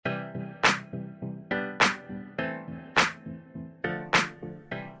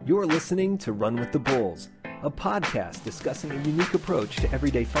You're listening to Run with the Bulls, a podcast discussing a unique approach to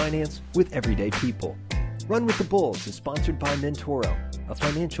everyday finance with everyday people. Run with the Bulls is sponsored by Mentoro, a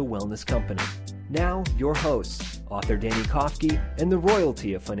financial wellness company. Now, your hosts, author Danny Kofke and the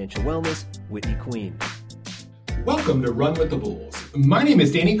royalty of financial wellness, Whitney Queen. Welcome to Run with the Bulls. My name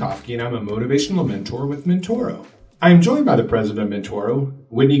is Danny Kofke and I'm a motivational mentor with Mentoro. I am joined by the president of Mentoro,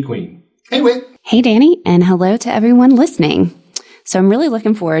 Whitney Queen. Hey, Whit. Hey, Danny, and hello to everyone listening. So I'm really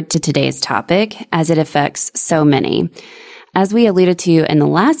looking forward to today's topic as it affects so many. As we alluded to in the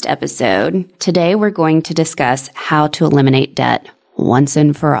last episode, today we're going to discuss how to eliminate debt once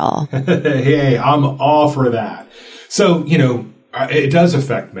and for all. Hey, I'm all for that. So, it does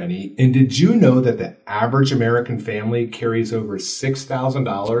affect many. And did you know that the average American family carries over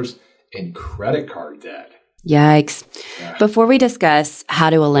 $6,000 in credit card debt? Yikes. Yeah. Before we discuss how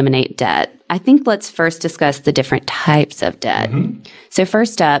to eliminate debt, I think let's first discuss the different types of debt. Mm-hmm. So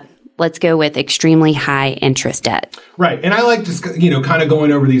first up, let's go with extremely high interest debt. Right. And I like to, kind of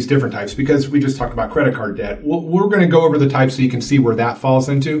going over these different types because we just talked about credit card debt. We're going to go over the types so you can see where that falls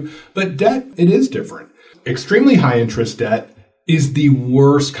into. But debt, it is different. Extremely high interest debt is the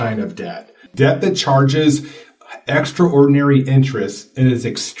worst kind of debt. Debt that charges extraordinary interest and is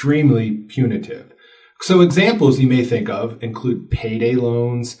extremely punitive. So examples you may think of include payday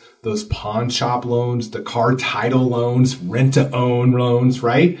loans, those pawn shop loans, the car title loans, rent-to-own loans,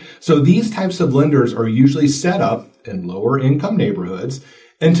 right? So these types of lenders are usually set up in lower income neighborhoods.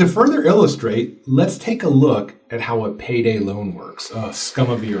 And to further illustrate, let's take a look at how a payday loan works.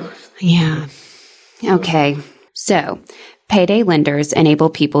 Scum of the earth. Yeah. Okay. So payday lenders enable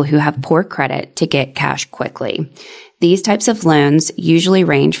people who have poor credit to get cash quickly. These types of loans usually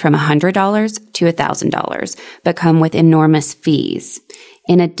range from $100 to $1,000, but come with enormous fees.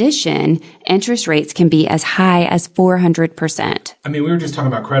 In addition, interest rates can be as high as 400%. I mean, we were just talking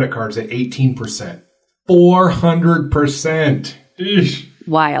about credit cards at 18%. 400%. Eesh.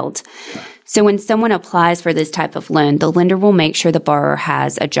 Wild. So when someone applies for this type of loan, the lender will make sure the borrower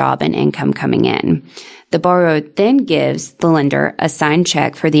has a job and income coming in. The borrower then gives the lender a signed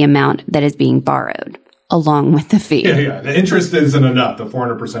check for the amount that is being borrowed, along with the fee. Yeah. The interest isn't enough, the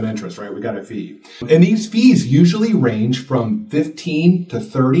 400% interest, right? We got a fee. And these fees usually range from $15 to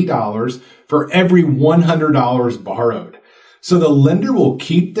 $30 for every $100 borrowed. So the lender will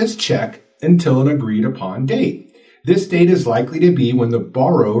keep this check until an agreed upon date. This date is likely to be when the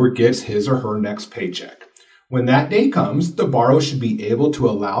borrower gets his or her next paycheck. When that day comes, the borrower should be able to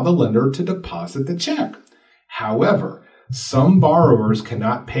allow the lender to deposit the check. However, some borrowers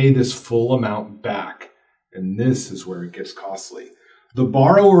cannot pay this full amount back. And this is where it gets costly. The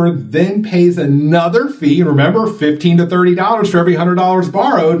borrower then pays another fee, remember, $15 to $30 for every $100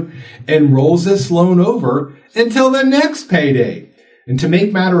 borrowed, and rolls this loan over until the next payday. And to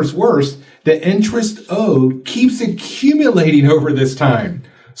make matters worse, the interest owed keeps accumulating over this time.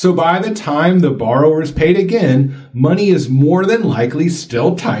 So by the time the borrower is paid again, money is more than likely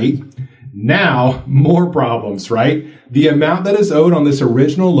still tight. Now, more problems, right? The amount that is owed on this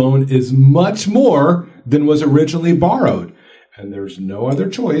original loan is much more than was originally borrowed. And there's no other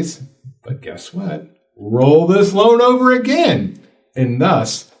choice, but guess what? Roll this loan over again. And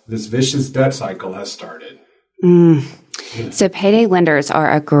thus, this vicious debt cycle has started. So payday lenders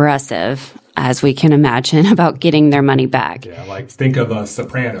are aggressive, as we can imagine, about getting their money back. Yeah, like think of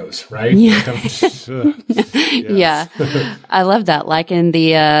Sopranos, right? Yeah. Yeah. I love that. Liken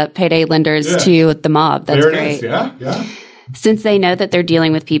the payday lenders to the mob. That's there great. It is. Yeah. Since they know that they're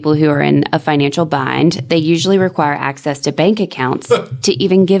dealing with people who are in a financial bind, they usually require access to bank accounts to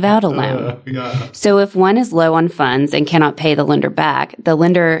even give out a loan. So if one is low on funds and cannot pay the lender back, the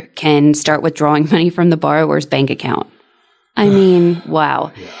lender can start withdrawing money from the borrower's bank account. I mean,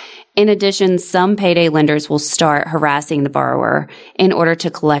 wow. Yeah. In addition, some payday lenders will start harassing the borrower in order to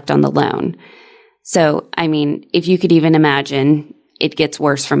collect on the loan. So, I mean, if you could even imagine, it gets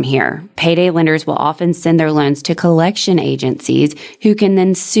worse from here. Payday lenders will often send their loans to collection agencies who can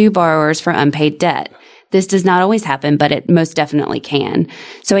then sue borrowers for unpaid debt. This does not always happen, but it most definitely can.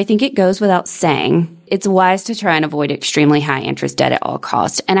 So I think it goes without saying, it's wise to try and avoid extremely high interest debt at all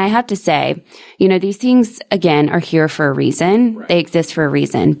costs. And I have to say, these things, again, are here for a reason. Right. They exist for a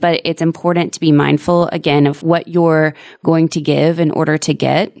reason, but it's important to be mindful, again, of what you're going to give in order to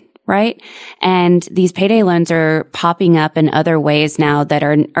get. Right. And these payday loans are popping up in other ways now that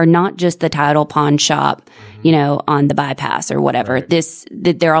are not just the title pawn shop on the bypass or whatever. Right.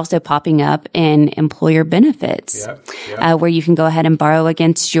 They're also popping up in employer benefits, where you can go ahead and borrow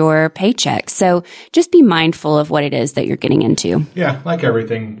against your paycheck. So just be mindful of what it is that you're getting into. Yeah, like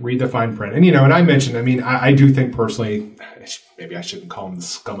everything, read the fine print. And, and I mentioned, I do think personally, maybe I shouldn't call them the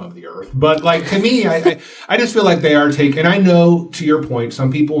scum of the earth, but like to me, I just feel like they are and I know to your point,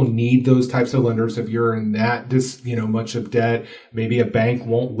 some people need those types of lenders. If you're in that much of debt, maybe a bank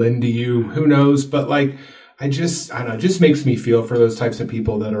won't lend to you, who knows? But like, I don't know, it just makes me feel for those types of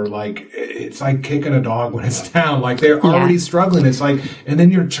people that are like, it's like kicking a dog when it's down. Like they're already struggling. It's like, and then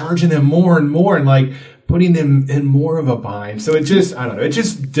you're charging them more and more and like putting them in more of a bind. So it just, I don't know, it's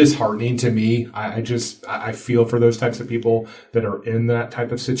just disheartening to me. I feel for those types of people that are in that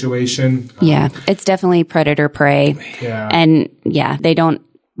type of situation. Yeah, it's definitely predator prey. Yeah. And they don't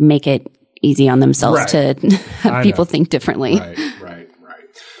make it easy on themselves to have people think differently. Right.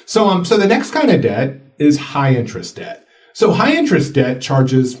 So the next kind of debt is high interest debt. So high interest debt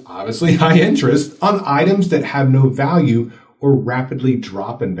charges obviously high interest on items that have no value or rapidly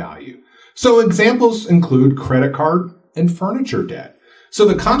drop in value. So examples include credit card and furniture debt. So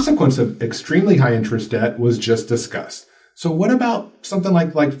the consequence of extremely high interest debt was just discussed. So what about something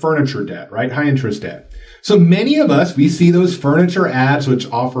like furniture debt, right? High interest debt. So many of us, we see those furniture ads which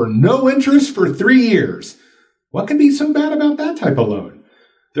offer no interest for 3 years. What can be so bad about that type of loan?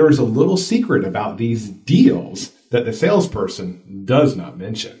 There is a little secret about these deals that the salesperson does not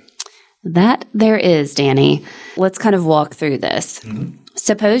mention. That there is, Danny. Let's kind of walk through this. Mm-hmm.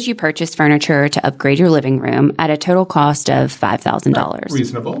 Suppose you purchase furniture to upgrade your living room at a total cost of $5,000.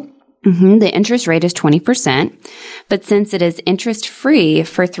 Reasonable. Mm-hmm. The interest rate is 20%, but since it is interest-free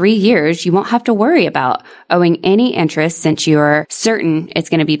for 3 years, you won't have to worry about owing any interest since you're certain it's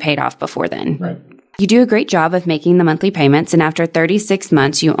going to be paid off before then. Right. You do a great job of making the monthly payments, and after 36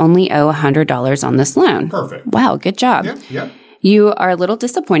 months, you only owe $100 on this loan. Perfect. Wow, good job. Yep. You are a little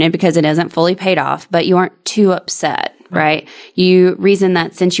disappointed because it isn't fully paid off, but you aren't too upset, right? You reason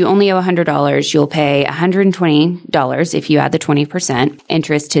that since you only owe $100, you'll pay $120 if you add the 20%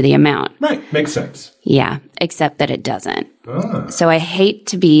 interest to the amount. Right. Makes sense. Yeah, except that it doesn't. So I hate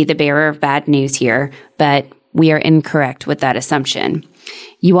to be the bearer of bad news here, but we are incorrect with that assumption.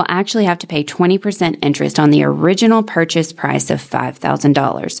 You will actually have to pay 20% interest on the original purchase price of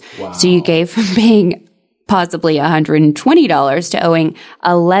 $5,000. Wow. So you gave from paying possibly $120 to owing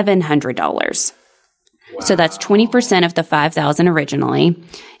 $1,100. Wow. So that's 20% of the $5,000 originally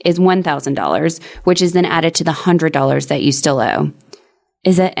is $1,000, which is then added to the $100 that you still owe.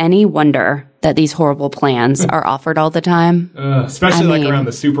 Is it any wonder that these horrible plans are offered all the time? Especially around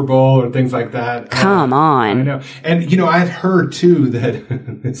the Super Bowl or things like that. Come on. I know. And, I've heard too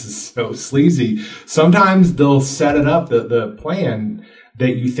that this is so sleazy. Sometimes they'll set it up, the plan,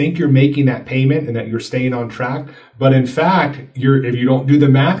 that you think you're making that payment and that you're staying on track. But in fact, if you don't do the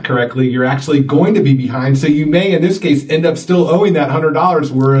math correctly, you're actually going to be behind. So you may, in this case, end up still owing that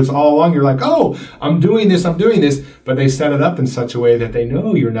 $100, whereas all along you're like, oh, I'm doing this. But they set it up in such a way that they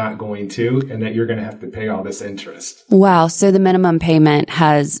know you're not going to and that you're going to have to pay all this interest. Wow. So the minimum payment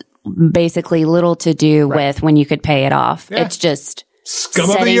has basically little to do with when you could pay it off. Yeah. It's just scum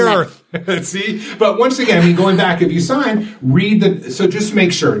of the earth. See? But once again, going back, if you sign, so just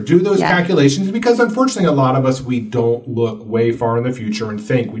make sure, do those calculations, because unfortunately, a lot of us, we don't look way far in the future and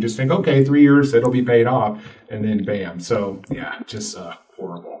we just think, okay, 3 years, it'll be paid off, and then bam. So just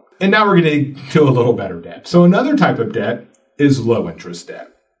horrible. And now we're going to do a little better debt. So another type of debt is low interest debt.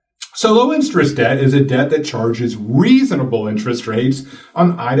 So low interest debt is a debt that charges reasonable interest rates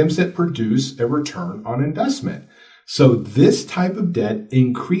on items that produce a return on investment. So this type of debt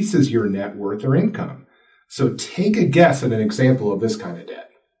increases your net worth or income. So take a guess at an example of this kind of debt.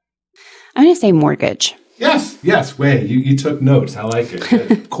 I'm going to say mortgage. Yes. Wait, you took notes. I like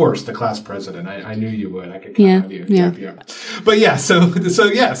it. Of course, the class president. I knew you would. I could count on you. Yeah. But so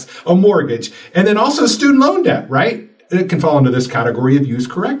yes, a mortgage. And then also student loan debt, right? It can fall into this category if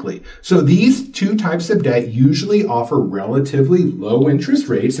used correctly. So these two types of debt usually offer relatively low interest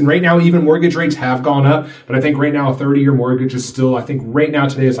rates. And right now, even mortgage rates have gone up. But I think right now, a 30-year mortgage is still, I think right now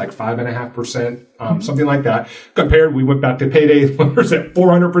today is like 5.5%, something like that. Compared, we went back to payday, what was it,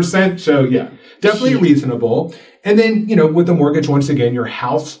 400%? So definitely reasonable. And then, with the mortgage, once again, your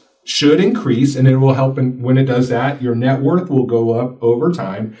house should increase, and it will help. And when it does that, your net worth will go up over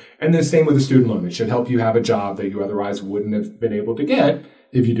time. And the same with the student loan. It should help you have a job that you otherwise wouldn't have been able to get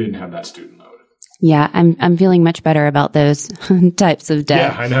if you didn't have that student loan. Yeah, I'm feeling much better about those types of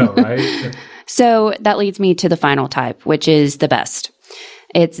debt. Yeah, I know, right? So that leads me to the final type, which is the best.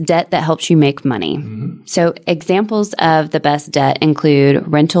 It's debt that helps you make money. Mm-hmm. So examples of the best debt include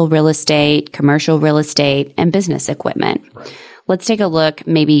rental real estate, commercial real estate, and business equipment. Right. Let's take a look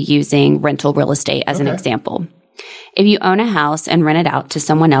maybe using rental real estate as an example. If you own a house and rent it out to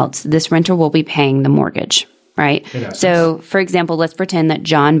someone else, this renter will be paying the mortgage, right? So, for example, let's pretend that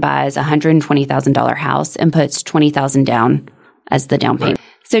John buys a $120,000 house and puts $20,000 down as the down payment. Right.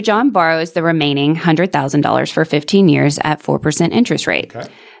 So John borrows the remaining $100,000 for 15 years at 4% interest rate. Okay.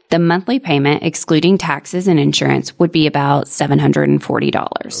 The monthly payment, excluding taxes and insurance, would be about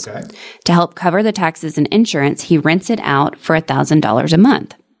 $740. Okay. To help cover the taxes and insurance, he rents it out for $1,000 a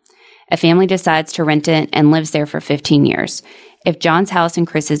month. A family decides to rent it and lives there for 15 years. If John's house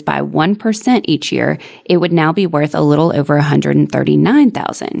increases by 1% each year, it would now be worth a little over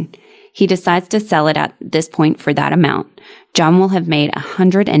 $139,000. He decides to sell it at this point for that amount. John will have made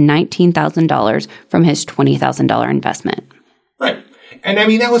 $119,000 from his $20,000 investment. Right. And I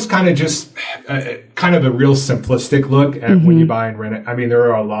mean, that was kind of just kind of a real simplistic look at when you buy and rent it. I mean, there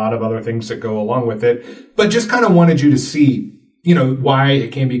are a lot of other things that go along with it, but just kind of wanted you to see, why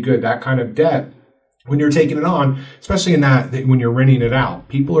it can be good, that kind of debt. When you're taking it on, especially in that when you're renting it out,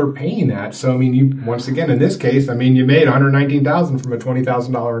 people are paying that. So, I mean, once again, in this case, I mean, you made $119,000 from a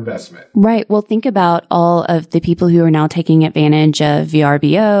 $20,000 investment. Right. Well, think about all of the people who are now taking advantage of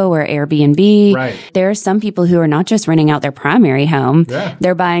VRBO or Airbnb. Right. There are some people who are not just renting out their primary home. Yeah.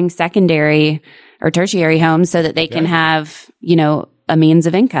 They're buying secondary or tertiary homes so that they can have, a means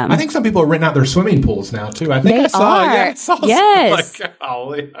of income. I think some people are renting out their swimming pools now too. I think I saw yes. Hey,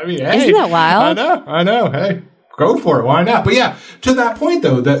 isn't that wild? I know. Hey, go for it. Why not? But yeah, to that point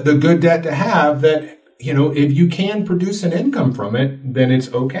though, the good debt to have that, if you can produce an income from it, then it's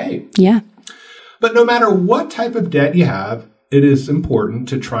okay. Yeah. But no matter what type of debt you have, it is important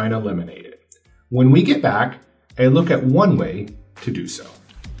to try and eliminate it. When we get back, a look at one way to do so.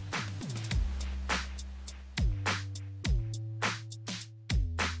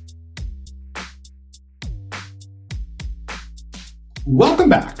 Welcome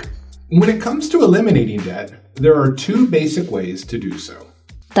back. When it comes to eliminating debt, there are two basic ways to do so.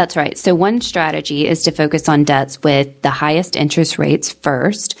 That's right. So one strategy is to focus on debts with the highest interest rates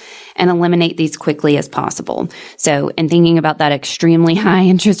first and eliminate these quickly as possible. So in thinking about that extremely high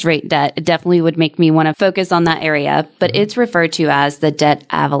interest rate debt, it definitely would make me want to focus on that area, but it's referred to as the debt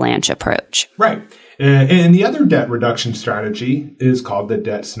avalanche approach. Right. And the other debt reduction strategy is called the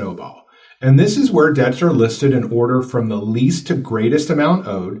debt snowball. And this is where debts are listed in order from the least to greatest amount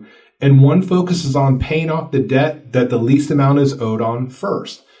owed, and one focuses on paying off the debt that the least amount is owed on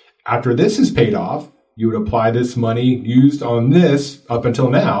first. After this is paid off, you would apply this money used on this up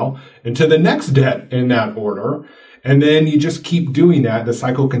until now into the next debt in that order, and then you just keep doing that. The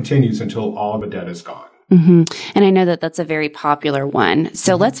cycle continues until all of the debt is gone. Mm-hmm. And I know that that's a very popular one.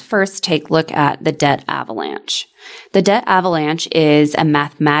 So let's first take a look at the debt avalanche. The debt avalanche is a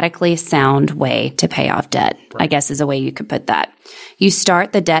mathematically sound way to pay off debt, I guess is a way you could put that. You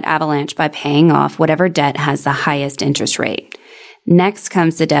start the debt avalanche by paying off whatever debt has the highest interest rate. Next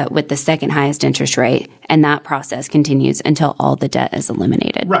comes the debt with the second highest interest rate, and that process continues until all the debt is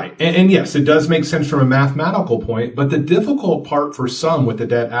eliminated. Right. And yes, it does make sense from a mathematical point, but the difficult part for some with the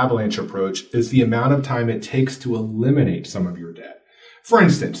debt avalanche approach is the amount of time it takes to eliminate some of your debt. For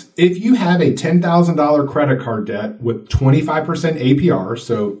instance, if you have a $10,000 credit card debt with 25% APR,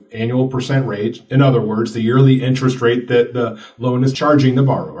 so annual percent rate, in other words, the yearly interest rate that the loan is charging the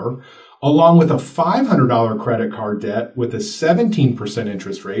borrower, along with a $500 credit card debt with a 17%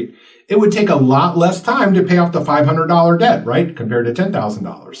 interest rate, it would take a lot less time to pay off the $500 debt, right, compared to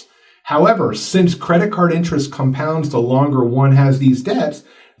 $10,000. However, since credit card interest compounds the longer one has these debts,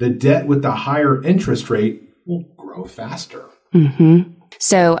 the debt with the higher interest rate will grow faster. Mm-hmm.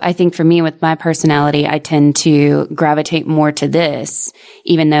 So I think for me, with my personality, I tend to gravitate more to this,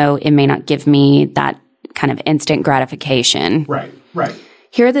 even though it may not give me that kind of instant gratification. Right.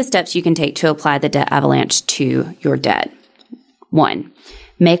 Here are the steps you can take to apply the debt avalanche to your debt. 1,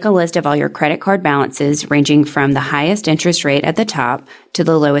 make a list of all your credit card balances ranging from the highest interest rate at the top to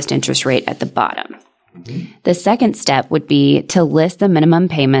the lowest interest rate at the bottom. Mm-hmm. The second step would be to list the minimum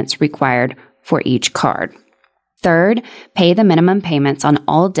payments required for each card. Third, pay the minimum payments on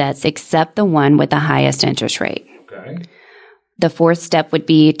all debts except the one with the highest interest rate. Okay. The fourth step would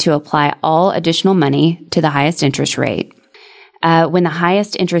be to apply all additional money to the highest interest rate. When the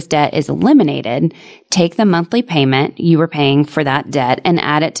highest interest debt is eliminated, take the monthly payment you were paying for that debt and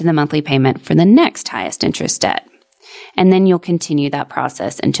add it to the monthly payment for the next highest interest debt. And then you'll continue that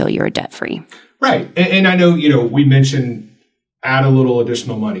process until you're debt free. Right. And I know, we mentioned add a little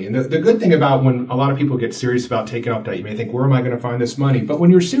additional money. And the good thing about when a lot of people get serious about taking off debt, you may think, where am I going to find this money? But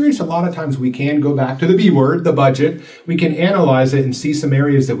when you're serious, a lot of times we can go back to the B word, the budget. We can analyze it and see some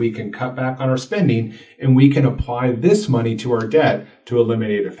areas that we can cut back on our spending, and we can apply this money to our debt to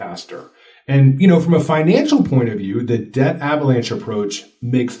eliminate it faster. And, from a financial point of view, the debt avalanche approach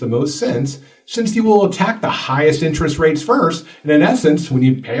makes the most sense since you will attack the highest interest rates first. And in essence, when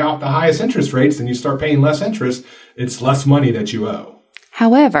you pay off the highest interest rates and you start paying less interest, it's less money that you owe.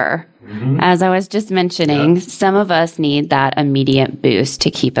 However, as I was just mentioning, some of us need that immediate boost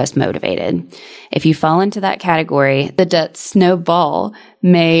to keep us motivated. If you fall into that category, the debt snowball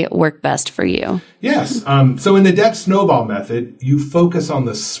may work best for you. Yes. So in the debt snowball method, you focus on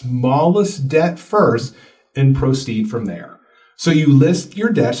the smallest debt first and proceed from there. So you list your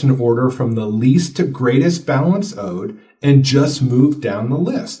debts in order from the least to greatest balance owed and just move down the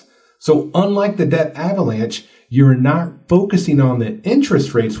list. So unlike the debt avalanche, you're not focusing on the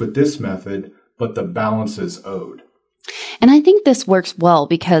interest rates with this method, but the balances owed. And I think this works well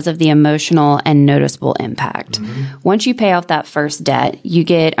because of the emotional and noticeable impact. Once you pay off that first debt, you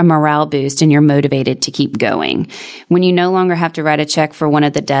get a morale boost and you're motivated to keep going. When you no longer have to write a check for one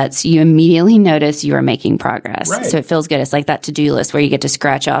of the debts, you immediately notice you are making progress. Right. So it feels good. It's like that to-do list where you get to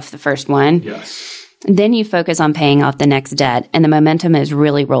scratch off the first one. Yes. Then you focus on paying off the next debt, and the momentum is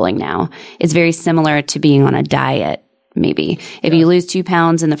really rolling now. It's very similar to being on a diet, maybe. If you lose 2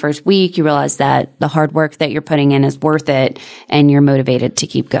 pounds in the first week, you realize that the hard work that you're putting in is worth it, and you're motivated to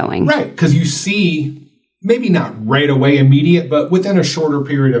keep going. Right, because you see, maybe not right away immediate, but within a shorter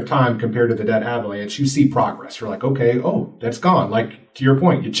period of time compared to the debt avalanche, you see progress. You're like, okay, that's gone. Like, to your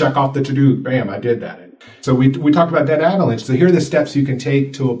point, you check off the to-do, bam, I did that. So we talked about debt avalanche. So here are the steps you can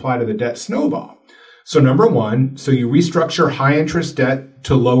take to apply to the debt snowball. So number one, so you restructure high interest debt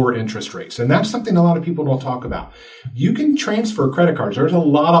to lower interest rates. And that's something a lot of people don't talk about. You can transfer credit cards. There's a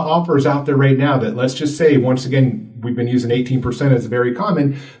lot of offers out there right now that, let's just say, once again, we've been using 18% as very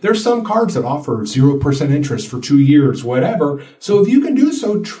common. There's some cards that offer 0% interest for 2 years, whatever. So if you can do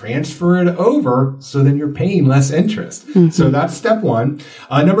so, transfer it over so then you're paying less interest. So that's step one.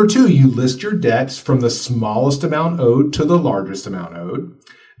 Number two, you list your debts from the smallest amount owed to the largest amount owed.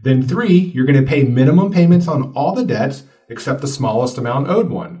 Then 3, you're going to pay minimum payments on all the debts except the smallest amount owed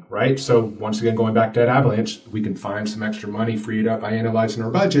one, right? So once again, going back to that avalanche, we can find some extra money freed up by analyzing our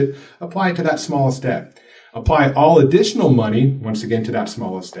budget, apply it to that smallest debt. Apply all additional money, once again, to that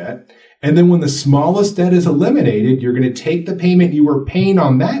smallest debt. And then when the smallest debt is eliminated, you're going to take the payment you were paying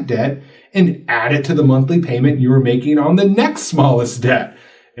on that debt and add it to the monthly payment you were making on the next smallest debt.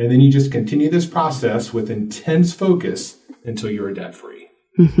 And then you just continue this process with intense focus until you're debt-free.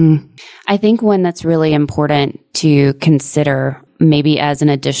 I think one that's really important to consider, maybe as an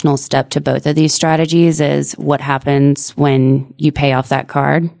additional step to both of these strategies, is what happens when you pay off that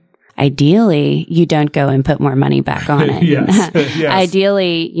card. Ideally, you don't go and put more money back on it. Yes.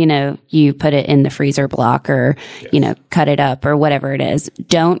 Ideally, you put it in the freezer block or, cut it up or whatever it is.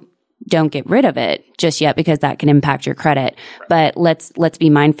 Don't get rid of it just yet because that can impact your credit. But let's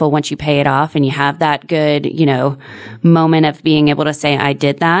be mindful once you pay it off and you have that good, moment of being able to say, I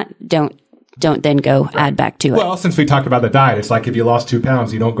did that. Don't then go add back to it. Well, since we talked about the diet, it's like if you lost 2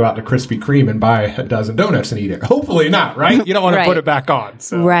 pounds, you don't go out to Krispy Kreme and buy a dozen donuts and eat it. Hopefully not, right? You don't want to put it back on.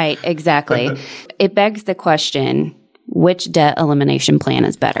 So. Right, exactly. It begs the question, which debt elimination plan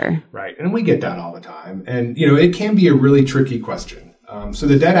is better? Right. And we get that all the time. And, it can be a really tricky question. So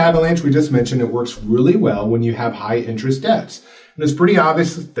the debt avalanche we just mentioned, it works really well when you have high interest debts. And it's pretty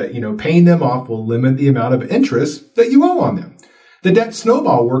obvious that, paying them off will limit the amount of interest that you owe on them. The debt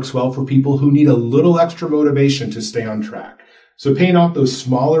snowball works well for people who need a little extra motivation to stay on track. So paying off those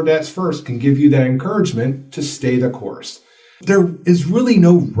smaller debts first can give you that encouragement to stay the course. There is really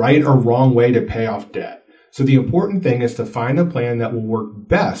no right or wrong way to pay off debt. So the important thing is to find a plan that will work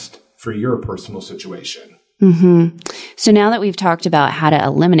best for your personal situation. So now that we've talked about how to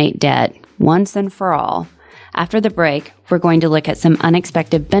eliminate debt once and for all, after the break, we're going to look at some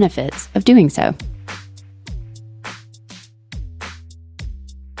unexpected benefits of doing so.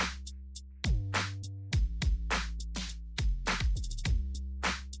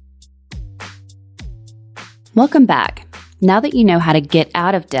 Welcome back. Now that you know how to get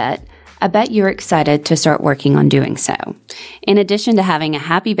out of debt, I bet you're excited to start working on doing so. In addition to having a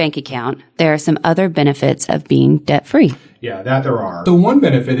happy bank account, there are some other benefits of being debt-free. Yeah, that there are. So one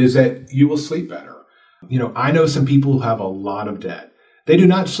benefit is that you will sleep better. I know some people who have a lot of debt. They do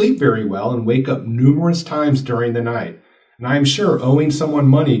not sleep very well and wake up numerous times during the night. And I am sure owing someone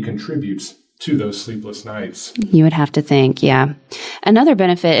money contributes to those sleepless nights. You would have to think, yeah. Another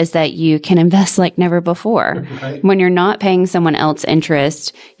benefit is that you can invest like never before. Right. When you're not paying someone else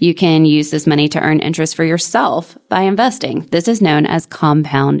interest, you can use this money to earn interest for yourself by investing. This is known as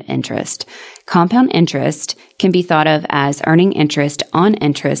compound interest. Compound interest can be thought of as earning interest on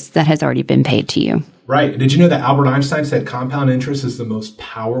interest that has already been paid to you. Right. Did you know that Albert Einstein said compound interest is the most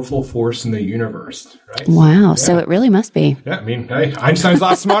powerful force in the universe? Right. Wow. Yeah. So it really must be. Yeah. I mean, hey, Einstein's a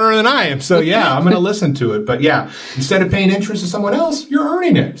lot smarter than I am. So yeah, I'm going to listen to it. But yeah, instead of paying interest to someone else, you're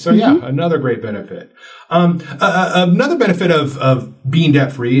earning it. So yeah, another great benefit. Another benefit of being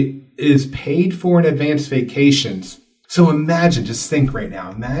debt free is paid for in advance vacations. So imagine, just think right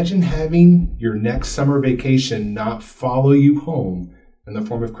now, imagine having your next summer vacation not follow you home in the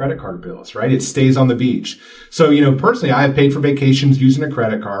form of credit card bills, right? It stays on the beach. So, personally, I have paid for vacations using a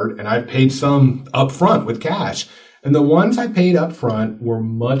credit card, and I've paid some up front with cash. And the ones I paid up front were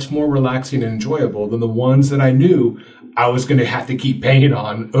much more relaxing and enjoyable than the ones that I knew I was going to have to keep paying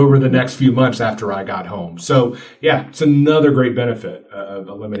on over the next few months after I got home. So, yeah, it's another great benefit of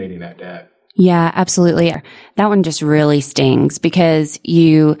eliminating that debt. Yeah, absolutely. That one just really stings because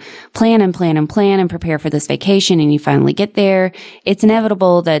you plan and prepare for this vacation and you finally get there. It's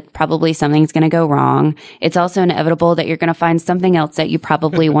inevitable that probably something's going to go wrong. It's also inevitable that you're going to find something else that you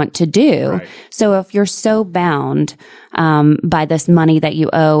probably want to do. Right. So if you're so bound by this money that you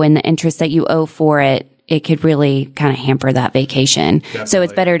owe and the interest that you owe for it, it could really kind of hamper that vacation. Definitely. So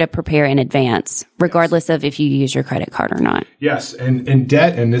it's better to prepare in advance, regardless of if you use your credit card or not. Yes, and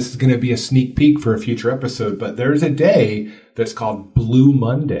debt, and this is going to be a sneak peek for a future episode, but there's a day that's called Blue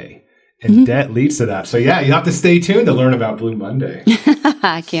Monday, and debt leads to that. So yeah, you have to stay tuned to learn about Blue Monday.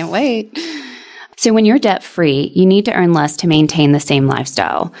 I can't wait. So when you're debt-free, you need to earn less to maintain the same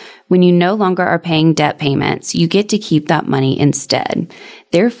lifestyle. When you no longer are paying debt payments, you get to keep that money instead.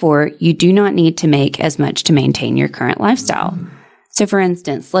 Therefore, you do not need to make as much to maintain your current lifestyle. So for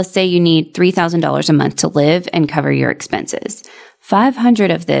instance, let's say you need $3,000 a month to live and cover your expenses.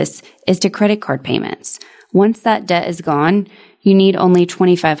 $500 of this is to credit card payments. Once that debt is gone, you need only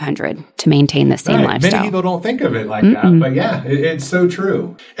 $2,500 to maintain the same lifestyle. Many people don't think of it like that, but yeah, it's so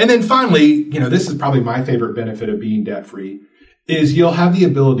true. And then finally, this is probably my favorite benefit of being debt-free, is you'll have the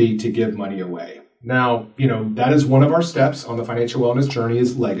ability to give money away. Now, that is one of our steps on the financial wellness journey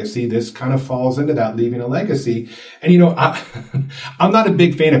is legacy. This kind of falls into that, leaving a legacy. And, I'm not a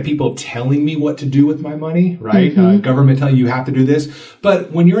big fan of people telling me what to do with my money, right? Government telling you have to do this.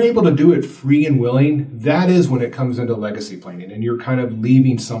 But when you're able to do it free and willing, that is when it comes into legacy planning and you're kind of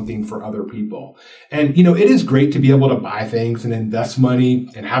leaving something for other people. And, it is great to be able to buy things and invest money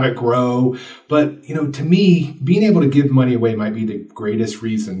and have it grow. But, to me, being able to give money away might be the greatest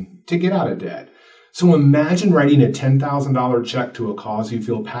reason to get out of debt. So imagine writing a $10,000 check to a cause you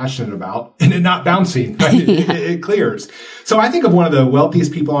feel passionate about and it not bouncing. Right? It clears. So I think of one of the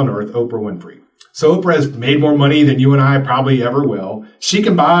wealthiest people on earth, Oprah Winfrey. So Oprah has made more money than you and I probably ever will. She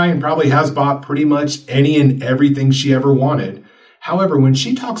can buy and probably has bought pretty much any and everything she ever wanted. However, when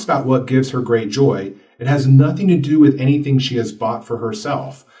she talks about what gives her great joy, it has nothing to do with anything she has bought for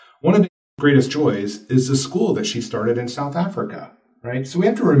herself. One of the greatest joys is the school that she started in South Africa. Right? So we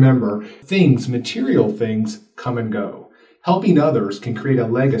have to remember material things come and go. Helping others can create a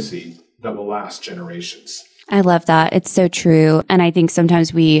legacy that will last generations. I love that. It's so true. And I think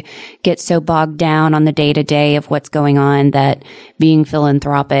sometimes we get so bogged down on the day-to-day of what's going on that being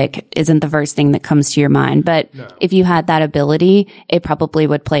philanthropic isn't the first thing that comes to your mind. But if you had that ability, it probably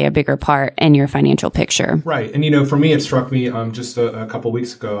would play a bigger part in your financial picture. Right. And, for me, it struck me just a couple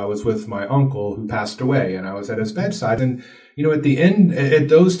weeks ago, I was with my uncle who passed away and I was at his bedside. And, at the end, at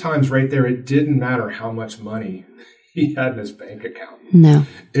those times right there, it didn't matter how much money he had in his bank account. No.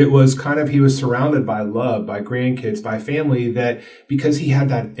 It was he was surrounded by love, by grandkids, by family that because he had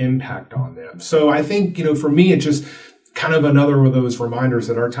that impact on them. So I think, for me, it's just kind of another of those reminders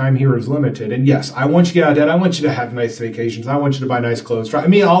that our time here is limited. And yes, I want you to get out of debt. I want you to have nice vacations. I want you to buy nice clothes. I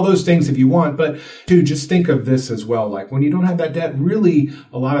mean, all those things if you want, but dude, just think of this as well. Like when you don't have that debt, really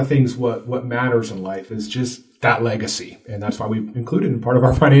a lot of things, what matters in life is just that legacy. And that's why we included in part of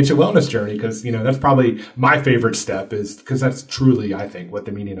our financial wellness journey. Cause that's probably my favorite step is because that's truly, I think, what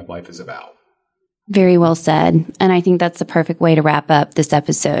the meaning of life is about. Very well said. And I think that's the perfect way to wrap up this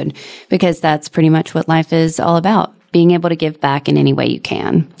episode because that's pretty much what life is all about. Being able to give back in any way you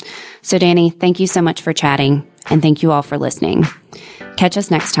can. So Danny, thank you so much for chatting and thank you all for listening. Catch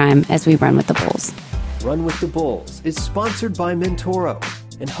us next time as we Run with the Bulls. Run with the Bulls is sponsored by Mentoro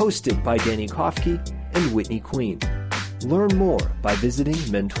and hosted by Danny Kofke and Whitney Queen. Learn more by visiting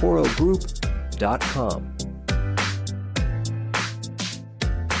mentorogroup.com.